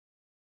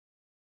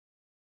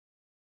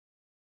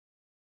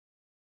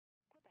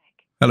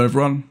Hello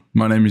everyone,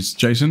 my name is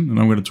Jason and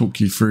I'm going to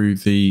talk you through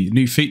the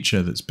new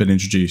feature that's been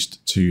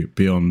introduced to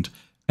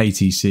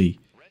BeyondATC,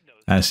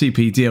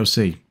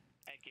 CPDLC,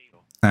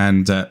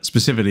 and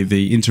specifically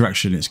the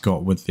interaction it's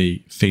got with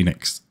the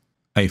Fenix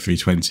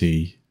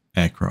A320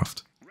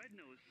 aircraft.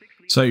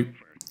 So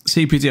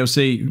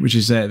CPDLC, which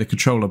is the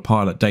controller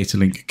pilot data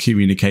link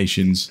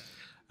communications,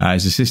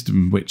 is a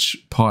system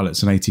which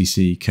pilots and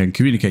ATC can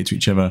communicate to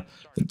each other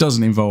that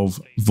doesn't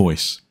involve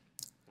voice.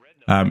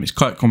 It's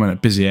quite common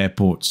at busy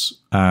airports,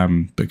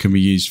 but can be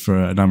used for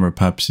a number of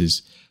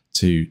purposes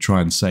to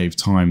try and save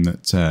time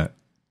that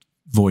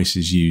voice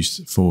is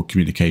used for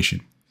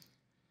communication.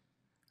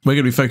 We're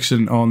going to be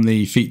focusing on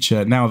the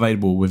feature now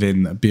available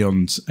within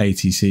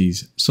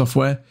BeyondATC's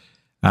software.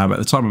 At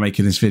the time of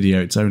making this video,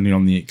 it's only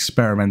on the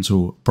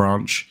experimental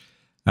branch,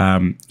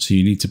 so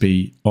you need to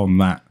be on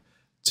that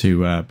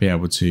to be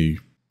able to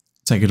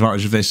take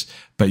advantage of this.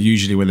 But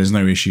usually when there's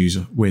no issues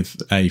with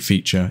a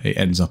feature, it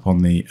ends up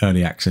on the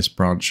early access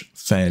branch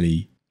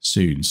fairly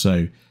soon.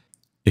 So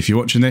if you're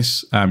watching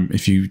this,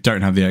 if you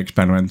don't have the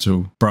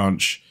experimental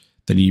branch,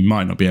 then you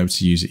might not be able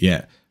to use it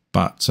yet,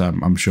 but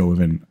I'm sure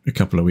within a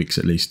couple of weeks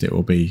at least it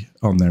will be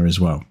on there as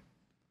well.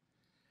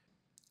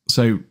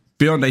 So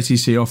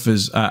BeyondATC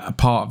offers a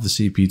part of the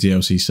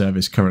CPDLC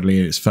service currently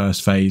in its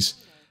first phase,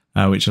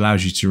 which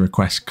allows you to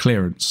request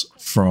clearance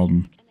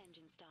from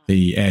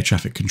the air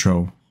traffic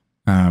control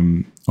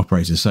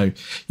operator. So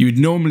you would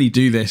normally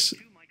do this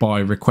by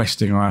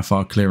requesting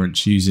IFR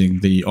clearance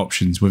using the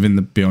options within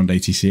the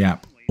BeyondATC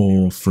app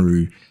or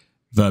through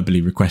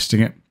verbally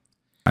requesting it,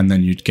 and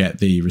then you'd get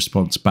the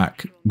response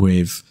back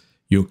with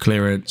your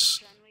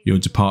clearance, your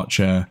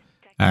departure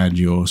and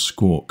your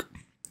squawk.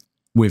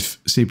 With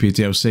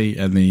CPDLC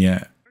and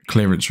the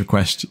clearance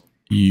request,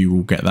 you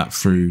will get that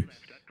through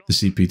the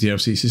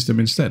CPDLC system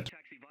instead.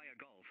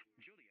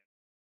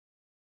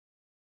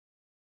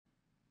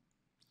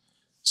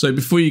 So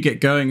before you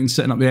get going and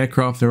setting up the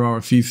aircraft, there are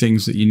a few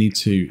things that you need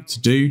to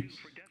do.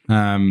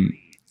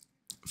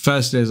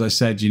 Firstly, as I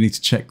said, you need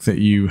to check that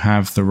you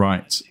have the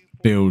right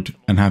build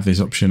and have this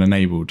option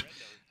enabled.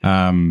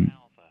 As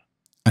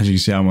you can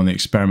see, I'm on the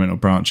experimental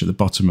branch at the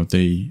bottom of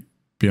the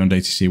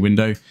BeyondATC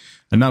window.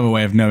 Another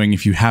way of knowing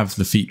if you have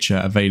the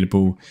feature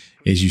available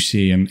is you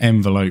see an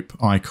envelope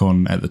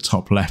icon at the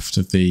top left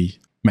of the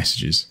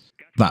messages.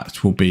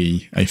 That will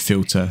be a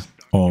filter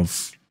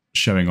of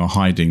showing or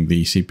hiding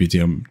the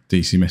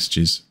CPDLC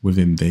messages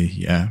within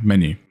the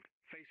menu.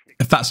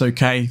 If that's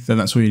okay, then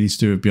that's all you need to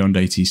do with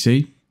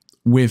BeyondATC.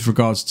 With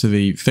regards to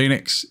the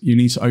Fenix, you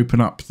need to open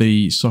up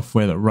the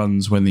software that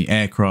runs when the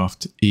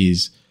aircraft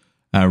is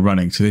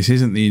running. So this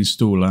isn't the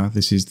installer,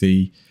 this is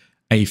the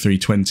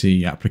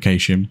A320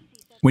 application.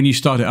 When you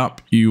start it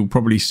up, you'll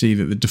probably see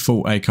that the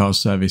default ACARS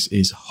service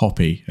is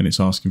Hoppy, and it's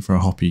asking for a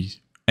Hoppy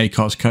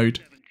ACARS code.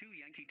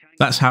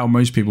 That's how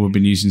most people have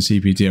been using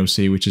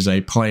CPDLC, which is a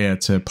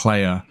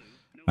player-to-player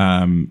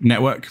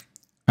network.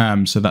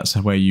 So that's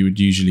where you would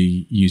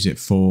usually use it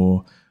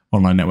for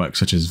online networks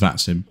such as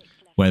VATC,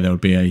 where there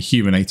would be a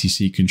human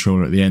ATC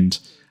controller at the end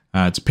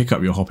to pick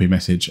up your Hoppy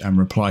message and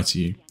reply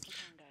to you.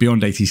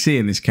 BeyondATC,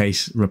 in this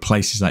case,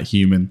 replaces that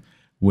human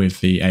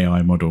with the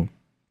AI model.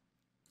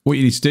 What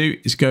you need to do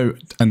is go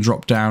and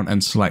drop down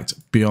and select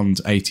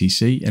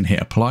BeyondATC and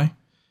hit apply.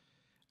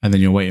 And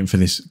then you're waiting for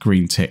this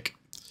green tick.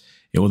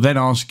 It will then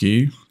ask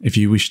you if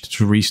you wish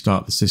to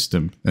restart the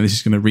system. And this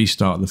is going to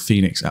restart the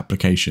Fenix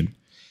application.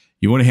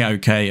 You want to hit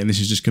OK, and this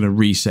is just going to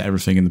reset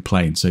everything in the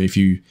plane. So if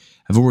you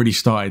have already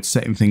started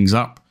setting things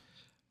up,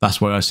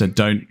 that's why I said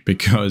don't,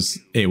 because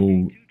it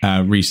will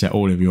reset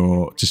all of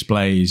your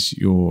displays,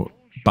 your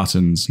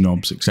buttons,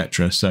 knobs,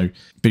 etc. So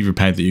be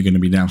prepared that you're going to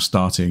be now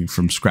starting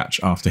from scratch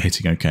after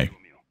hitting OK.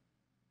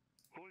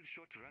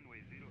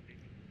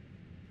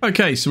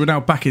 Okay, so we're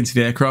now back into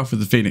the aircraft with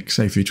the Fenix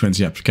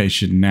A320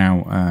 application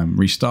now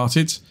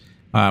restarted.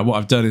 What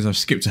I've done is I've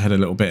skipped ahead a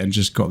little bit and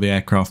just got the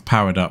aircraft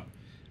powered up,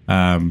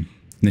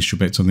 initial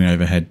bits on the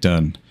overhead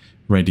done,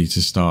 ready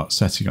to start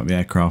setting up the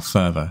aircraft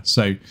further.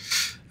 So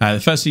the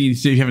first thing you need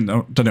to do, if you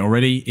haven't done it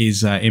already,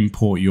 is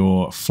import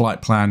your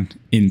flight plan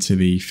into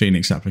the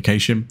Fenix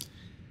application.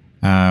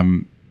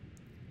 And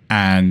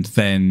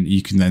then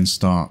you can then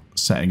start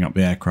setting up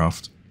the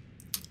aircraft.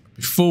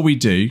 Before we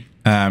do,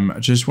 I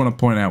just want to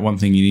point out one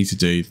thing you need to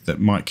do that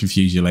might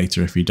confuse you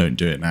later if you don't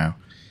do it now.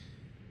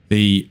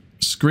 The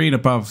screen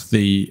above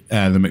the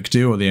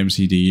MCDU or the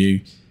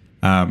MCDU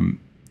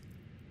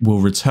will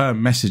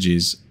return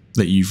messages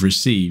that you've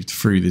received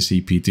through the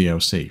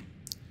CPDLC.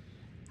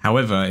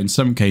 However, in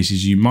some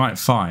cases you might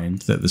find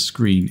that the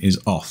screen is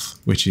off,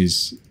 which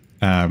is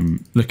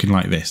looking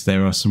like this.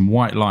 There are some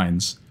white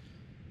lines.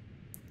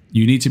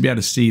 You need to be able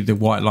to see the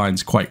white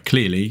lines quite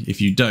clearly. If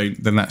you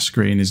don't, then that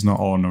screen is not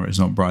on or it's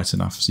not bright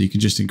enough. So you can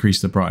just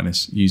increase the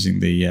brightness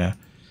using the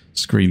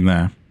screen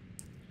there.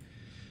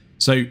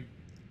 So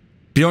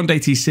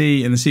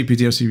BeyondATC and the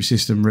CPDLC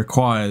system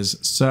requires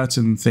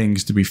certain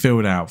things to be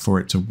filled out for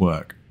it to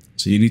work.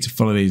 So you need to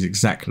follow these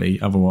exactly,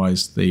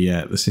 otherwise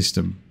the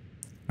system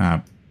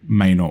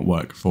may not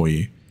work for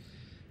you.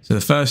 So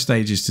the first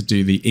stage is to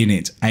do the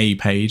init A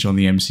page on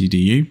the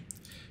MCDU.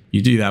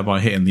 You do that by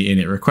hitting the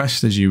init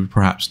request as you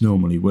perhaps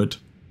normally would.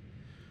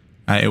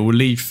 It will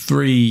leave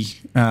 3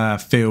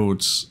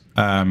 fields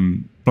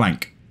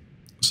blank.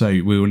 So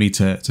we will need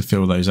to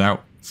fill those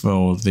out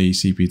for the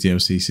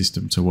CPDLC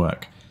system to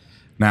work.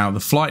 Now the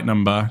flight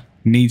number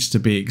needs to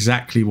be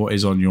exactly what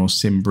is on your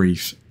sim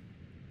brief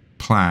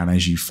plan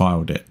as you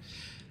filed it.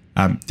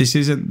 This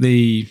isn't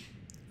the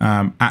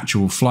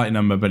actual flight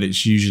number, but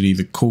it's usually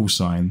the call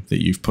sign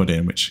that you've put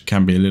in, which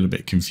can be a little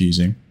bit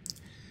confusing.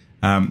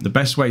 The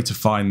best way to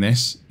find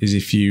this is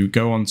if you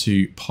go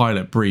onto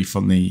pilot brief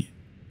on the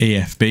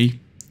EFB,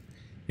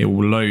 it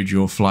will load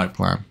your flight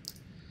plan.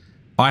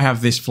 I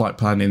have this flight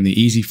plan in the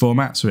easy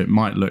format, so it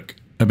might look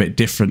a bit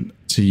different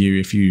to you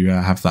if you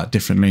have that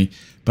differently,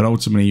 but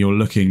ultimately you're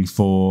looking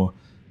for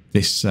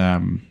this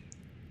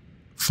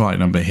flight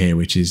number here,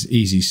 which is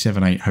Easy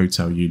 78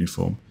 Hotel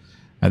Uniform.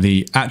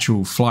 The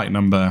actual flight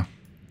number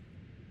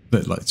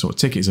that like sort of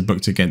tickets are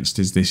booked against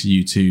is this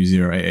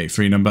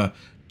U20883 number.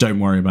 Don't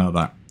worry about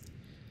that.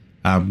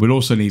 We'll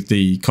also need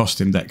the cost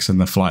index and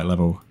the flight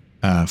level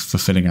for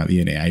filling out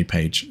the init A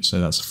page. So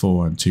that's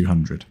 4 and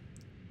 200.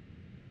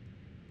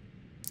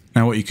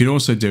 Now what you can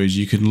also do is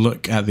you can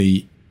look at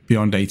the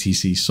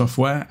BeyondATC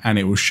software and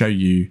it will show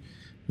you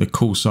the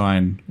call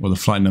sign or the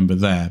flight number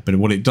there. But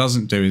what it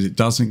doesn't do is it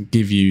doesn't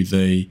give you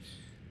the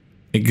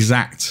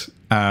exact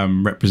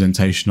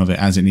representation of it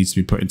as it needs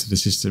to be put into the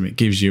system. It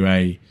gives you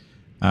a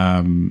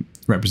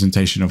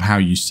representation of how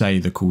you say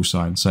the call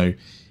sign. So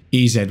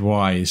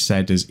EZY is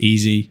said as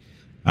easy,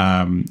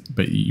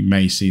 but you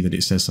may see that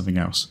it says something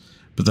else.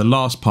 But the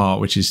last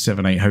part, which is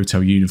 78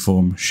 Hotel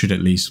Uniform, should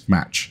at least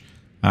match.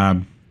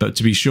 But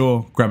to be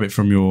sure, grab it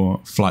from your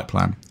flight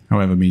plan,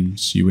 however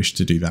means you wish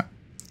to do that.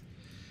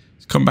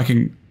 Come back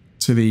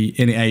into the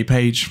init A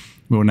page.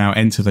 We'll now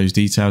enter those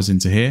details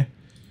into here,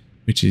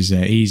 which is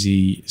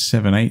Easy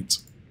 78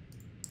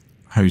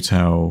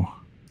 Hotel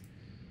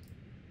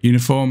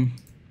Uniform.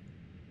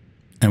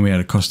 And we had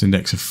a cost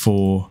index of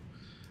 4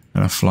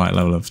 and a flight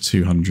level of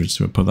 200.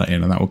 So we'll put that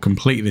in and that will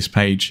complete this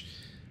page.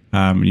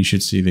 And you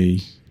should see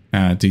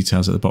the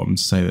details at the bottom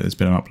to say that there's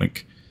been an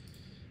uplink.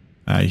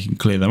 You can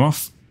clear them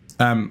off.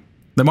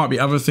 There might be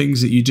other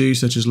things that you do,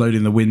 such as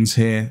loading the wins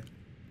here.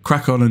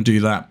 Crack on and do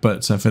that.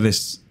 But for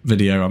this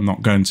video, I'm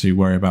not going to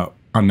worry about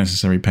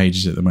unnecessary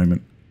pages at the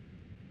moment.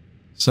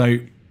 So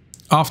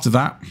after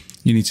that,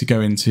 you need to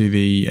go into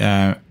the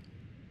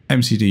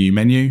MCDU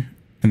menu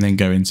and then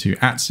go into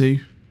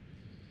ATC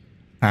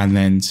and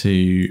then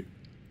to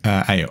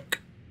AOC.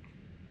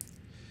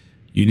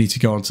 You need to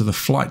go onto the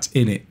flight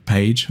init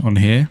page on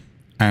here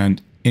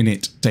and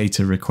init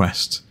data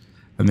request.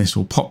 And this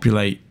will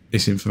populate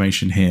this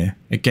information here.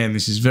 Again,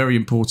 this is very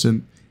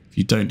important. If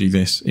you don't do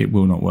this, it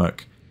will not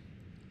work.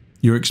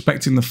 You're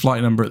expecting the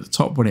flight number at the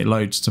top when it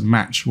loads to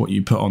match what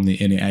you put on the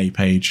init A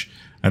page,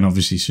 and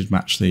obviously should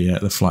match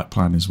the flight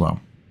plan as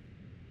well.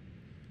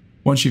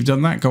 Once you've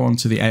done that, go on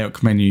to the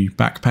AOC menu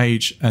back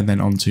page and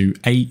then onto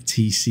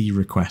ATC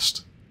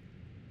request.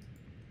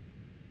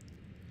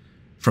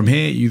 From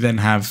here, you then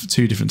have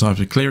 2 different types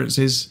of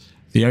clearances.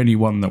 The only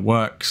one that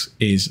works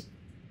is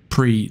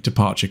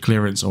Pre-Departure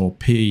Clearance, or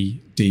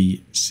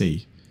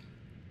PDC.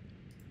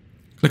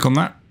 Click on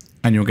that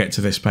and you'll get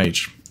to this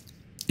page.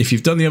 If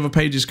you've done the other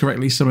pages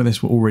correctly, some of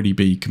this will already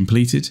be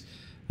completed,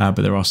 but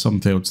there are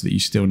some fields that you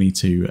still need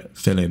to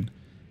fill in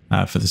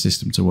for the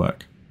system to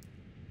work.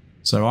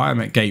 So I am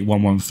at gate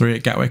 113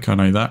 at Gatwick, I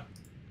know that.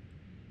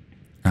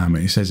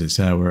 It says it's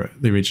where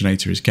the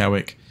originator is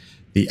Gatwick.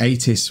 The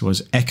ATIS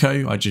was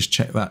Echo, I just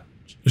checked that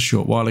a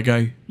short while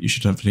ago. You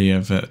should hopefully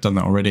have done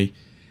that already.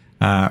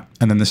 And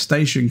then the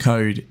station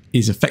code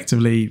is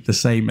effectively the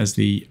same as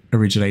the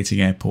originating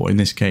airport, in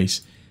this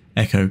case,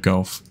 Echo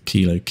Golf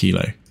Kilo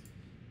Kilo.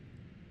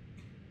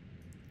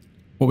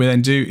 What we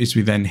then do is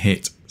we then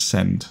hit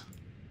send.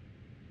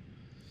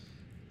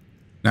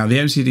 Now the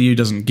MCDU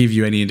doesn't give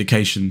you any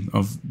indication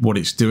of what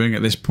it's doing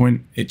at this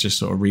point. It just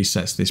sort of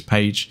resets this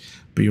page,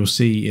 but you'll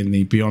see in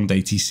the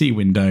BeyondATC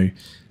window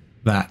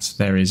that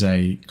there is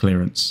a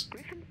clearance.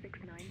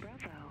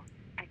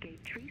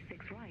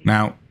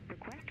 Now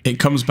it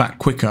comes back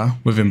quicker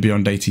within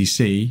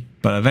BeyondATC,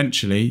 but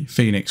eventually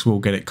Fenix will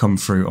get it come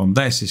through on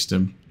their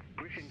system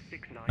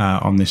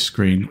on this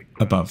screen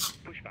above.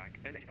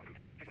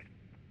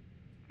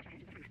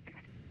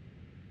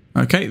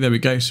 Okay, there we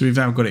go. So we've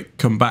now got it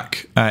come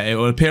back. It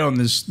will appear on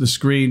the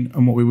screen,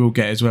 and what we will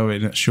get as well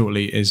in it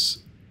shortly is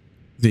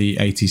the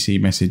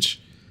ATC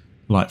message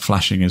light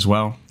flashing as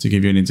well to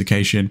give you an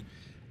indication.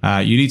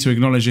 You need to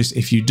acknowledge this.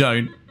 If you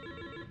don't,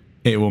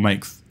 it will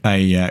make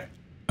a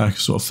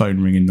sort of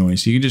phone ringing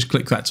noise. So you can just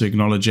click that to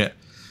acknowledge it.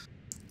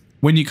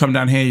 When you come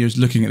down here, you're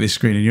looking at this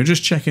screen and you're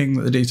just checking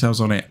that the details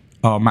on it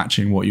are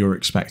matching what you're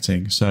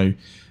expecting. So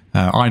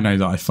I know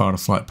that I filed a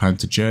flight plan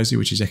to Jersey,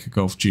 which is Echo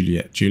Golf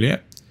Juliet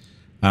Juliet.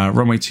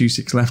 Runway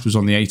 26 left was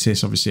on the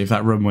ATIS. Obviously, if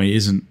that runway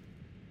isn't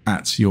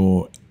at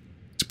your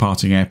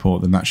departing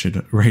airport, then that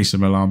should raise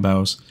some alarm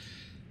bells.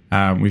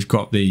 We've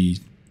got the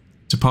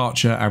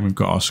departure and we've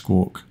got our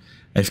squawk.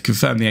 They've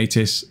confirmed the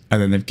ATIS,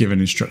 and then they've given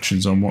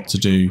instructions on what to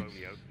do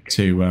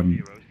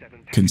to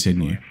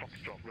continue.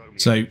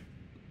 So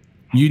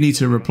you need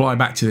to reply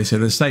back to this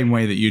in the same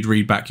way that you'd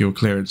read back your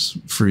clearance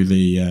through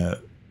the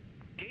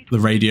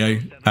radio,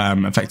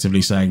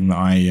 effectively saying that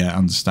I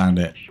understand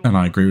it and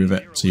I agree with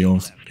it. So you're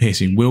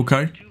hitting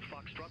Wilco.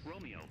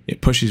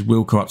 It pushes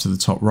Wilco up to the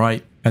top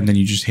right, and then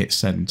you just hit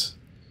send.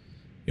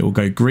 It will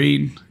go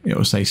green. It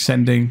will say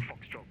sending,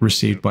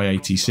 received by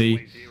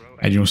ATC,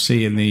 and you'll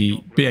see in the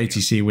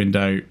BATC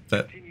window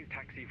that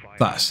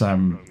that's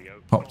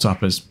popped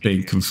up as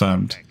being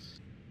confirmed.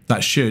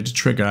 That should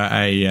trigger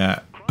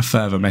a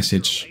further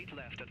message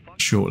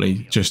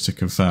shortly just to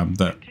confirm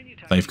that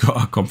they've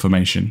got a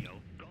confirmation.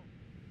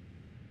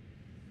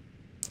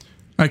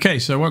 Okay,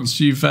 so once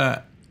you've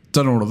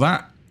done all of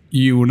that,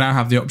 you will now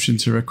have the option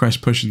to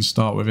request push and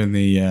start within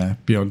the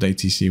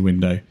BeyondATC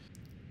window.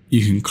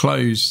 You can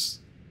close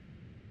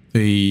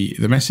the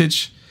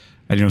message,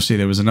 and you'll see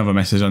there was another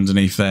message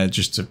underneath there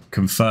just to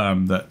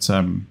confirm that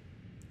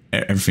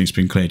everything's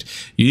been cleared.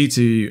 You need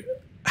to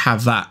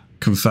have that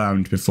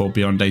confirmed before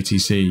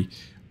BeyondATC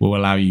will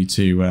allow you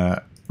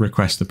to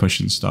request the push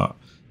and start.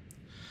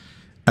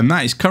 And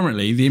that is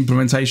currently the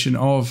implementation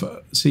of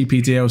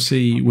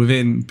CPDLC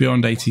within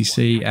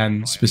BeyondATC,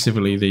 and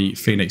specifically the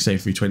Fenix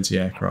A320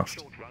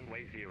 aircraft.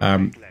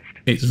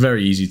 It's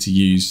very easy to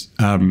use.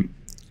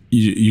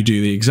 You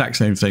do the exact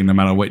same thing no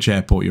matter which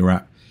airport you're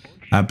at.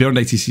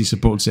 BeyondATC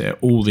supports it at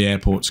all the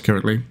airports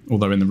currently,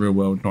 although in the real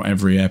world not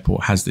every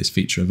airport has this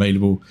feature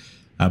available.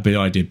 But the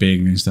idea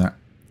being is that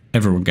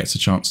everyone gets a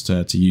chance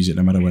to use it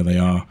no matter where they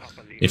are.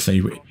 If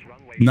they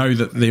know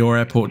that your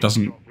airport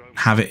doesn't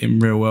have it in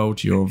real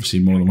world, you're obviously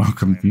more than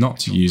welcome not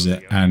to use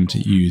it and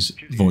use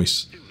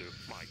voice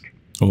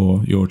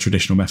or your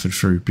traditional method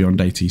through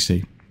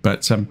BeyondATC.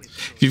 But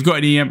if you've got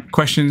any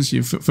questions,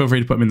 you feel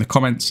free to put them in the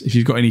comments. If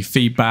you've got any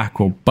feedback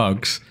or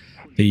bugs,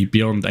 the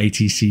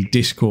BeyondATC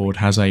Discord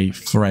has a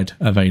thread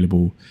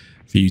available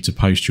for you to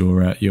post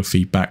your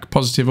feedback,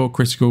 positive or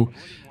critical,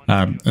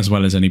 as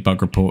well as any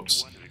bug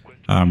reports,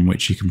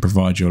 which you can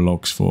provide your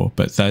logs for.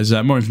 But there's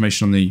more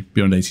information on the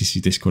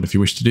BeyondATC Discord if you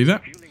wish to do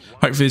that.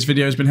 Hopefully this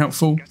video has been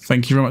helpful.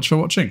 Thank you very much for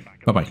watching.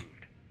 Bye-bye.